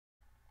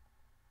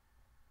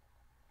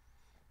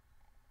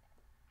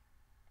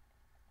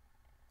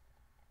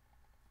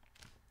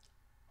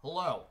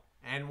Hello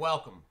and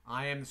welcome.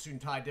 I am the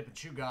Suit&Tie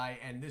Dip&ChewGuy,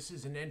 and this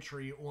is an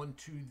entry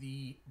onto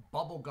the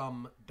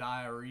Bubblegum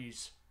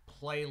Diaries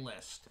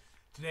playlist.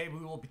 Today we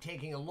will be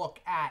taking a look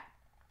at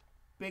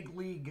Big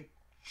League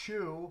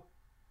Chew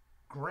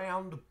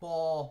Ground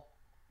Ball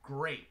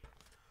Grape.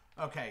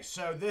 Okay,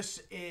 so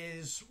this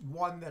is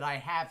one that I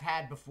have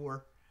had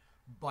before,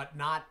 but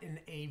not in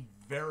a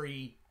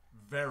very,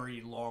 very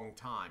long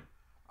time.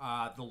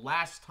 The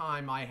last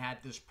time I had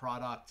this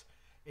product,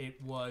 it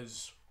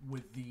was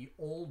with the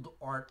old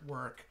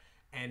artwork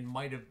and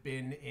might have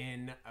been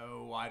in,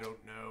 I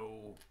don't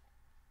know,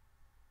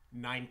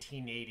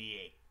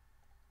 1988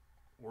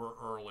 or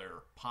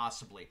earlier,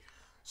 possibly.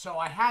 So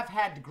I have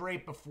had the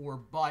Grape before,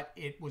 but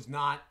it was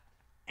not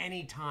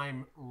any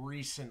time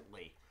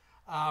recently.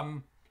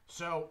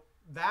 So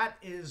that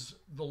is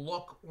the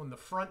look on the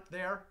front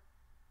there.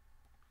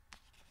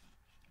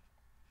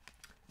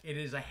 It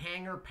is a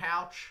hanger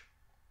pouch.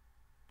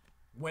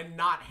 When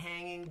not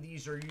hanging,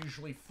 these are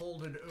usually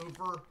folded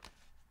over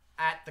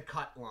at the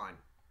cut line.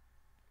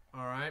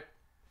 All right.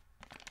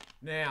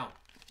 Now,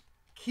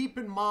 keep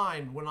in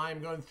mind when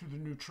I'm going through the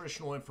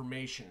nutritional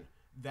information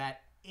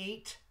that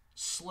 8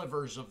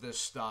 slivers of this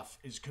stuff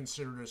is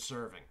considered a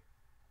serving.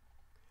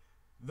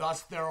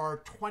 Thus, there are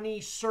 20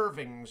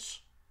 servings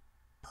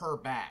per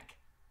bag.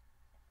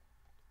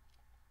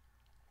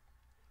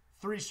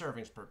 3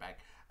 servings per bag.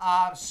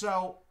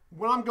 So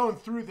when I'm going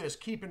through this,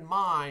 keep in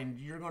mind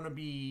you're going to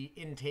be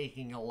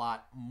intaking a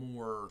lot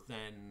more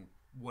than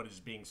what is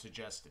being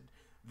suggested.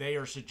 They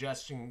are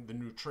suggesting the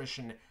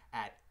nutrition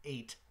at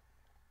 8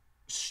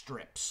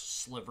 strips,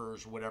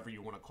 slivers, whatever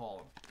you want to call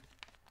them.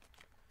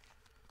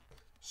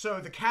 So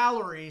the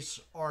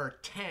calories are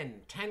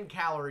 10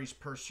 calories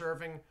per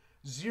serving,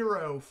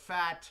 0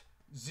 fat,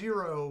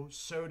 0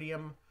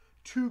 sodium,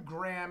 2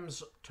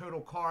 grams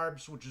total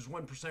carbs, which is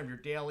 1% of your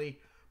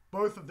daily.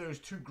 Both of those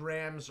 2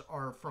 grams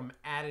are from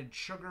added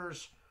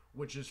sugars,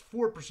 which is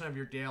 4% of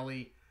your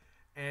daily,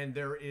 and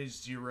there is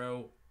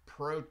 0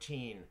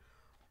 protein.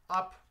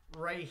 Up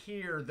right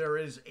here, there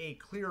is a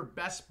clear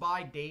best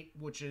buy date,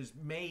 which is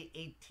May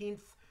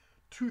 18th,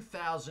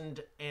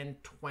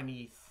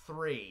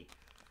 2023.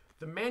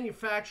 The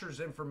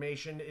manufacturer's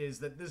information is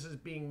that this is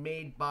being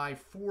made by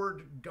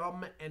Ford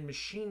Gum and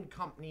Machine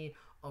Company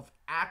of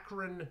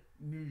Akron,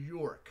 New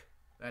York.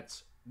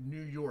 That's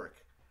New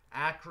York.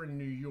 Akron,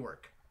 New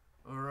York.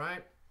 All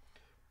right.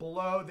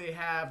 Below they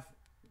have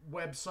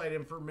website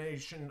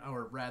information,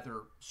 or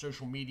rather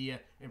social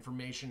media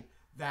information.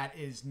 That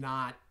is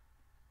not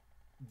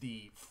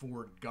the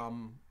Ford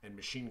Gum and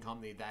Machine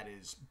Company. That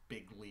is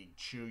Big League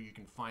Chew. You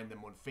can find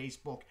them on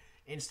Facebook,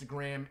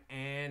 Instagram,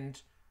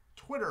 and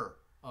Twitter,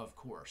 of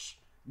course.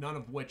 None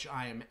of which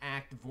I am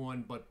active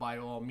on, but by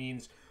all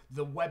means,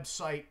 the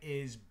website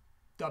is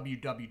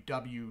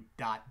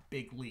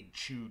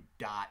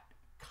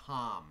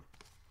www.bigleaguechew.com.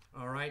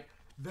 All right.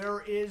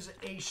 There is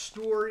a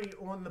story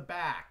on the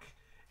back.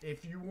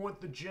 If you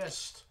want the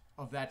gist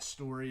of that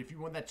story, if you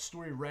want that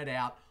story read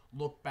out,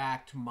 look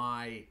back to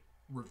my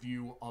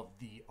review of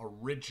the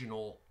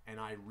original and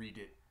I read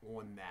it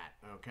on that,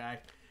 okay?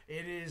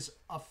 It is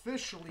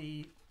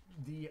officially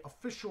the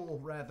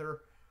official,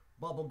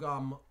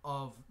 bubblegum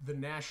of the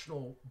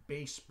National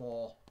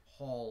Baseball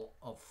Hall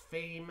of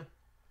Fame,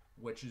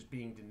 which is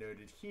being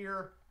denoted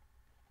here.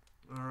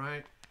 All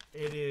right.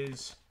 It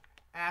is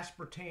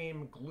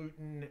aspartame,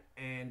 gluten,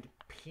 and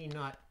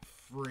peanut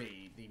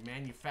free. The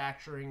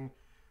manufacturing,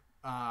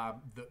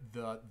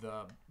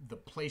 the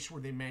place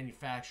where they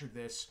manufacture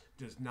this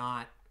does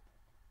not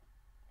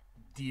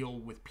deal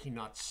with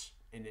peanuts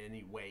in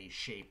any way,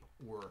 shape,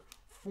 or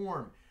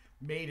form.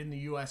 Made in the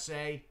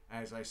USA,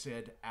 as I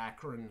said,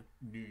 Akron,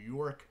 New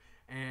York,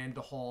 and the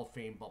Hall of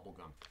Fame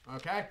bubblegum.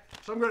 Okay,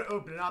 so I'm going to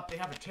open it up. They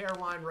have a tear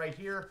line right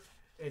here.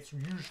 It's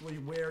usually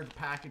where the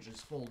package is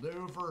folded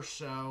over,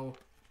 so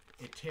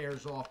it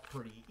tears off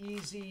pretty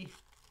easy.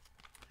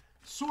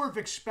 Sort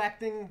of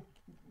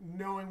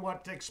knowing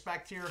what to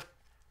expect here.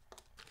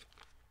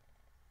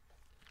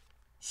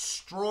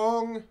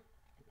 Strong,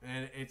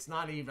 and it's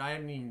not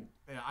even,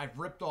 I've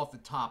ripped off the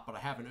top, but I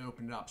haven't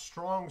opened it up.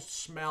 Strong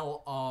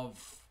smell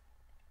of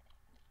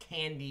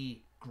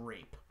candy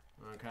grape,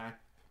 okay?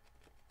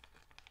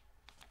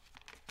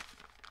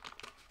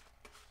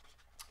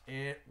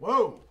 And,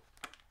 whoa!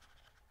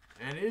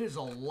 And it is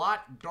a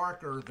lot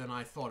darker than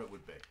I thought it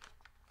would be.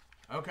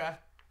 Okay,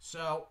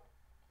 so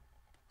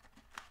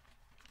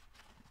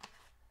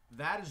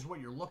that is what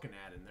you're looking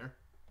at in there.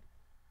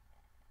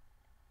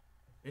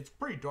 It's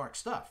pretty dark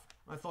stuff.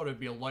 I thought it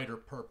would be a lighter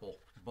purple,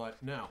 but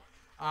no.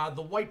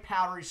 The white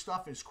powdery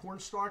stuff is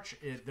cornstarch.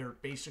 They're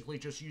basically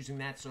just using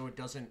that so it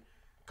doesn't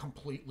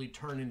completely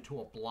turn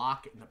into a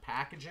block in the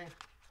packaging.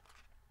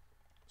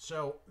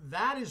 So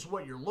that is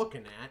what you're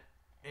looking at.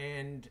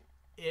 And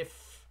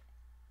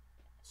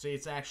see,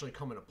 it's actually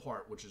coming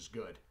apart, which is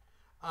good.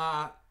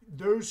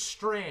 Those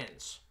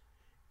strands,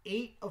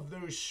 8 of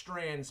those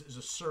strands is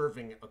a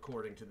serving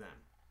according to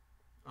them.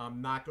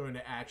 I'm not going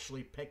to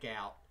actually pick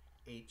out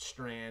 8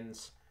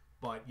 strands,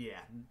 but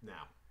yeah, no.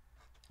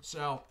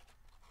 So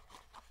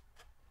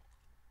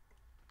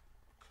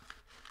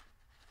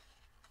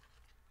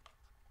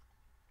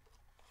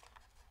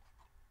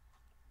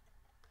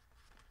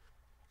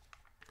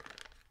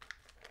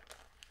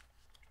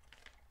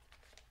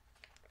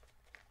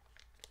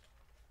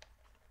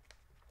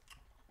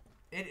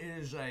It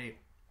is a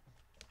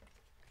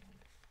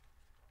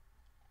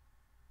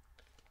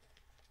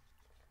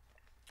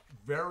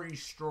very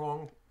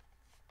strong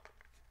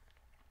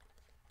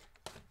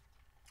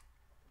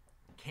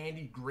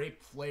candy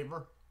grape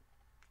flavor.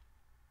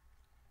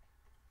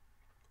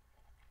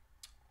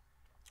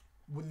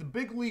 With the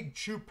Big League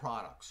Chew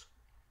products,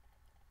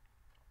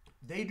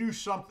 they do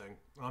something,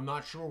 I'm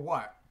not sure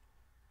what.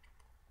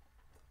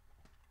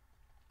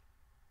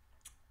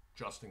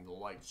 Adjusting the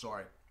light,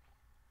 sorry.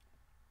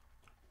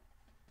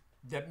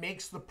 That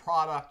makes the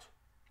product,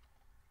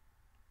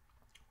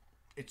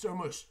 it's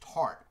almost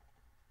tart.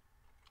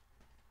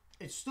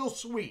 It's still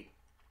sweet.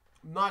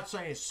 I'm not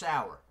saying it's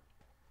sour.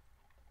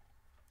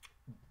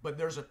 But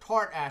there's a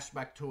tart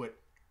aspect to it,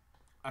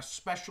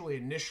 especially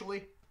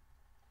initially.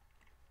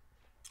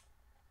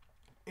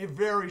 It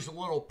varies a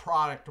little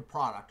product to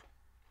product.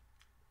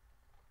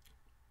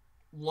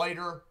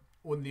 Lighter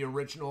on the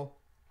original.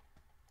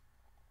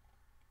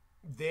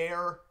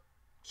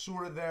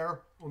 Sort of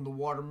there on the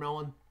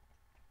watermelon.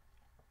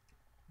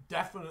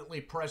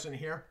 Definitely present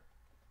here.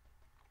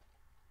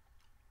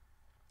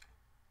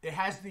 It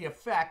has the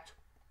effect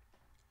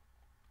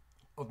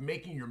of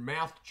making your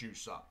mouth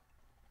juice up.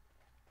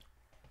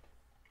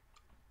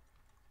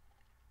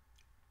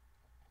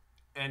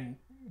 And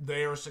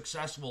they are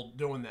successful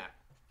doing that.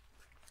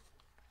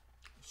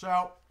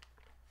 So,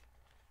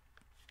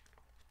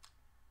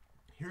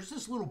 here's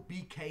this little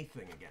BK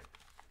thing again.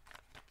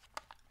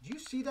 Do you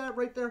see that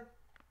right there?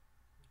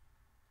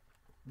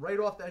 Right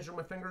off the edge of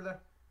my finger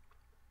there?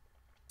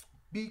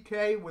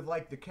 BK with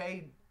like the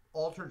K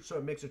altered so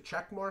it makes a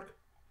check mark.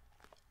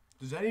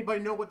 Does anybody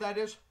know what that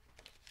is?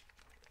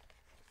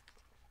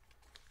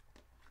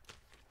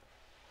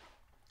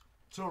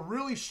 It's a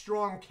really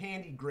strong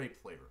candy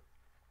grape flavor.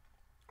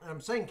 And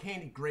I'm saying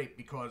candy grape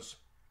because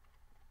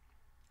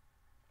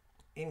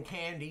in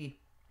candy,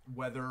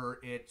 whether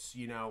it's,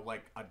 you know,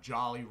 like a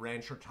Jolly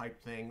Rancher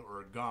type thing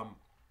or a gum,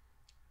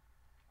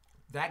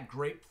 that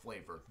grape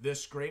flavor,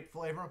 this grape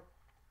flavor,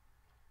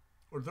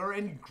 are there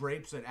any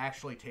grapes that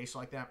actually taste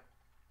like that?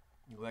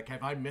 Like,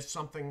 have I missed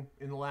something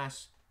in the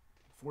last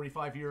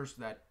 45 years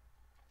that...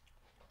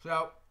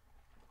 So,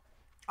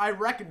 I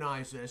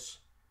recognize this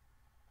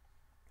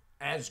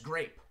as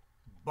grape,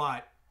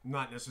 but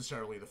not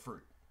necessarily the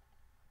fruit,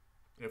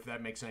 if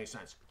that makes any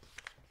sense.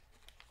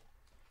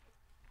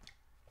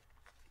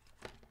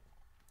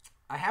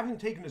 I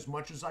haven't taken as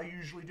much as I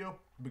usually do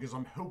because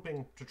I'm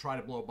hoping to try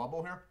to blow a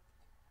bubble here,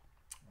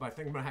 but I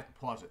think I'm going to have to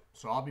pause it.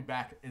 So I'll be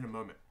back in a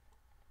moment.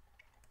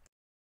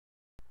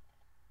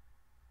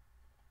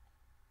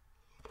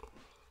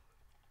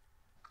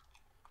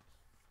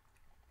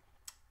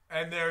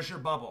 And there's your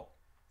bubble.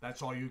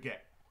 That's all you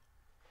get.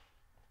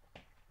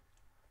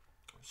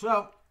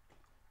 So,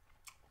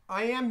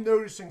 I am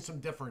noticing some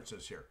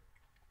differences here.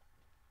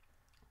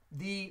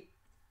 The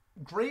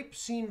grape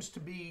seems to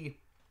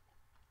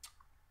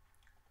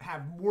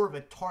have more of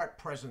a tart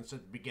presence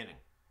at the beginning.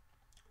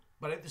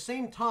 But at the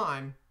same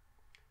time,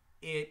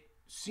 it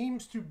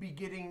seems to be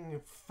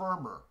getting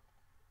firmer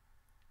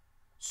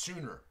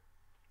sooner.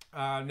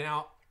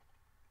 Now,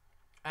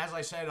 as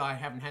I said, I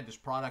haven't had this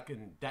product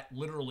in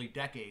literally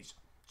decades.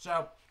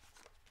 So,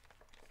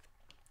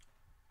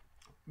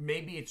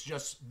 maybe it's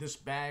just this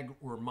bag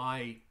or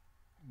my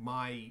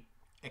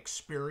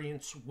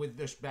experience with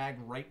this bag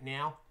right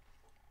now.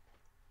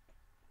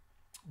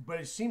 But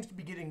it seems to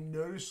be getting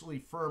noticeably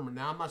firmer.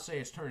 Now, I'm not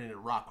saying it's turning into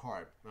rock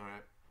hard, all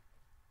right?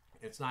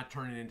 It's not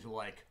turning into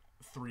like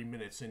 3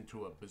 minutes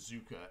into a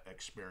bazooka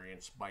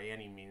experience by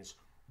any means.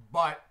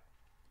 But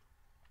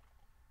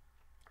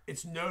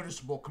it's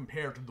noticeable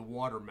compared to the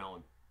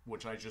watermelon,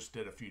 which I just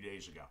did a few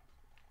days ago.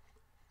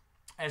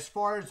 As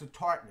far as the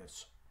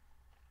tartness,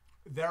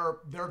 they're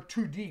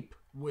too deep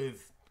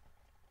with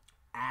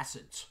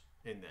acids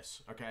in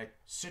this, okay?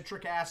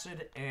 Citric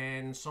acid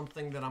and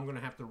something that I'm going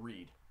to have to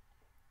read.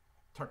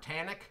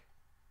 Tartaric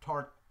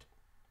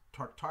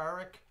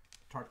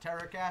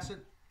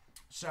acid.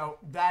 So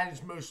that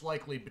is most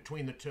likely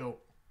between the two.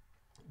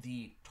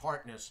 The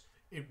tartness,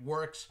 it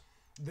works.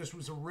 This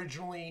was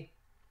originally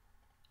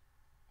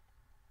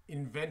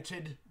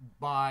invented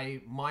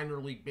by minor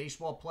league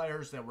baseball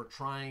players that were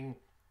trying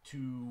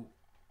to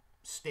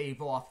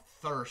stave off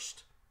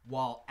thirst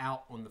while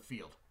out on the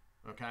field,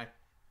 okay?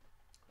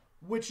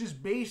 Which is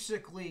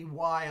basically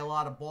why a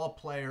lot of ball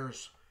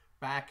players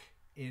back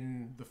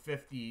in the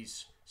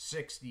 50s,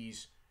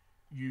 60s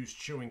used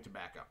chewing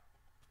tobacco.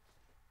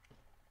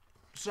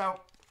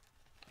 So,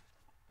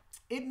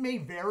 it may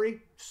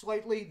vary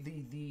slightly,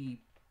 the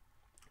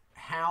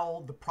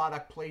how the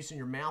product plays in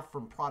your mouth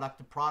from product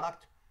to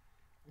product.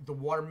 The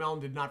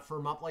watermelon did not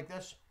firm up like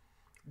this.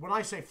 When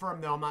I say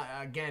firm, though,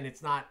 again,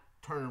 it's not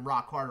turning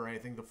rock hard or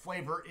anything. The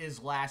flavor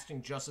is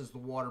lasting just as the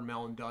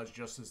watermelon does,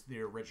 just as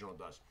the original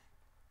does.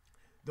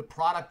 The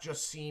product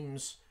just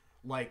seems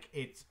like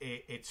it's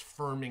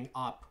firming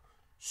up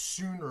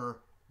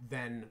sooner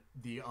than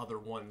the other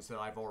ones that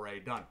I've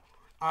already done.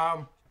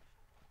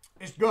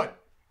 It's good.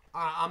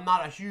 I'm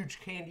not a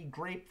huge candy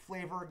grape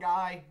flavor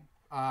guy,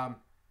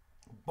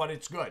 but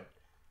it's good.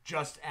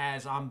 Just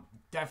as I'm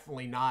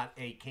definitely not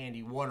a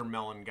candy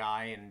watermelon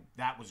guy, and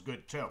that was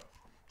good too.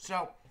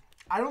 So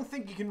I don't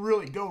think you can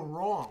really go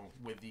wrong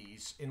with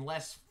these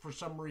unless for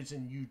some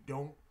reason you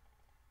don't,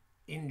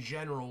 in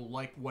general,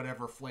 like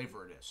whatever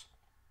flavor it is.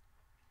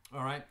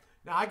 All right.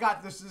 Now I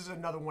got this. This is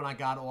another one I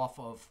got off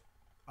of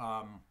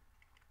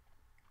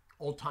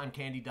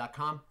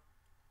oldtimecandy.com.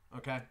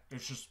 Okay.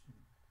 It's just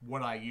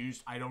what I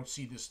used. I don't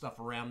see this stuff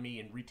around me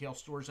in retail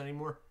stores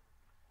anymore.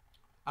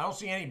 I don't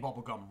see any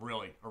bubblegum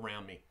really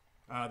around me.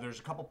 There's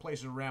a couple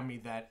places around me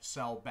that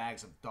sell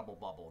bags of Double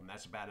Bubble, and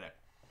that's about it.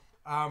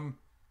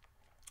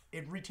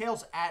 It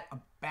retails at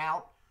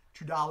about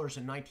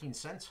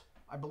 $2.19,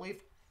 I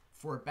believe,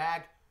 for a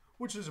bag,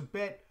 which is a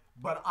bit,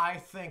 but I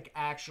think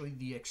actually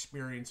the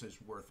experience is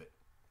worth it.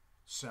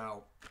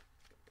 So,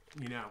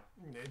 you know,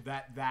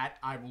 that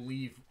I will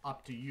leave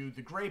up to you.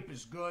 The grape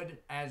is good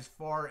as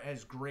far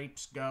as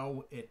grapes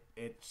go.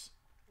 It's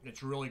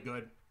really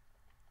good.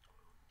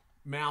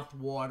 Mouth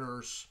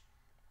waters,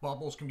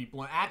 bubbles can be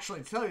blown.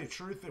 Actually, to tell you the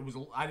truth,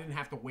 I didn't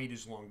have to wait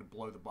as long to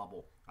blow the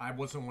bubble. I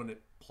wasn't going to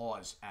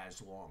pause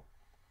as long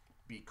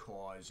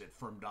because it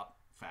firmed up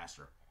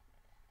faster.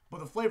 But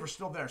the flavor's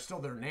still there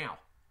now.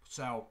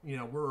 So, you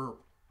know,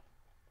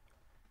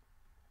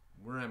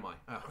 where am I?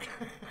 Oh, okay.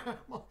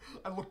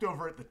 I looked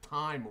over at the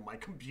time on my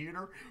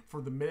computer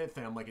for the minute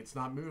thing. I'm like, it's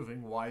not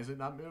moving. Why is it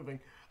not moving?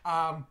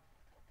 Where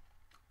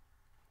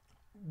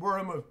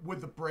I'm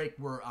with the break,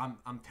 where I'm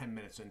 10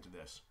 minutes into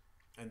this,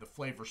 and the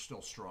flavor's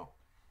still strong.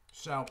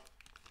 So,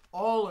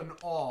 all in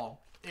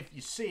all, if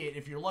you see it,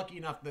 if you're lucky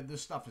enough that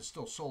this stuff is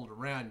still sold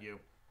around you,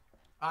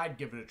 I'd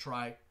give it a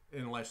try,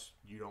 unless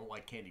you don't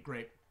like candy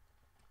grape.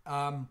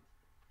 But,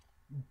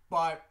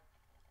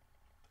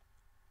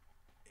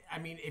 I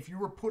mean, if you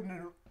were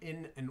putting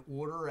in an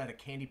order at a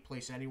candy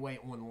place anyway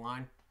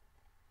online,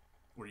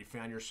 where you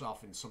found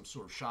yourself in some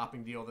sort of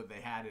shopping deal that they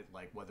had at,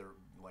 like, whether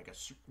like a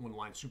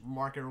online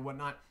supermarket or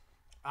whatnot,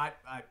 I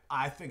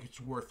think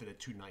it's worth it at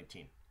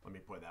 $2.19. Let me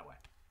put it that way.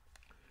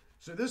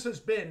 So this has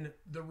been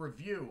the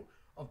review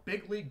of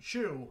Big League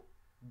Chew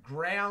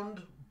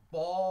Ground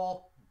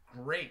Ball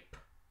Grape.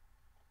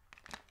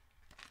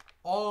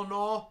 All in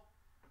all,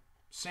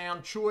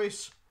 sound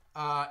choice.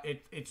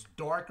 It's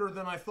darker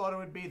than I thought it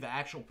would be. The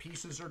actual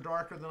pieces are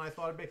darker than I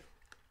thought it'd be.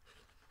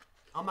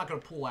 I'm not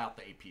going to pull out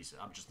the 8 pieces.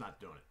 I'm just not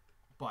doing it.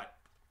 But,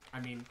 I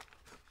mean,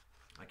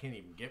 I can't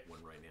even get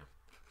one right now.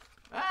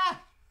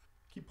 Ah!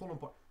 Keep pulling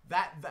apart.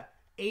 That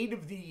 8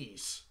 of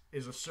these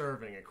is a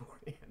serving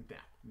according.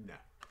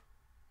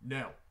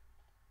 No.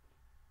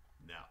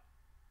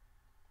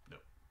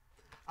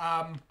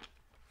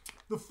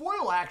 The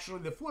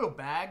foil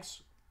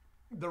bags,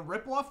 the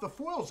rip-off, the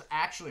foil's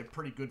actually a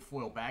pretty good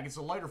foil bag. It's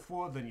a lighter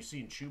foil than you see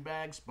in chew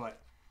bags,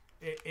 but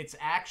it's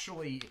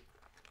actually,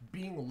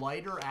 being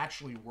lighter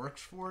actually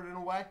works for it in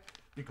a way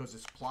because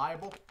it's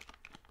pliable.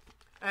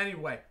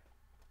 Anyway,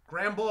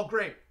 Grand Ball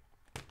Grape,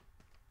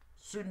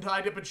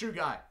 Suit&Tie,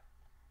 Dip&ChewGuy.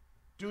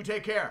 Do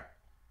take care.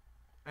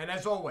 And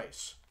as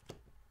always,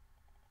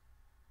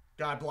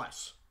 God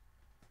bless.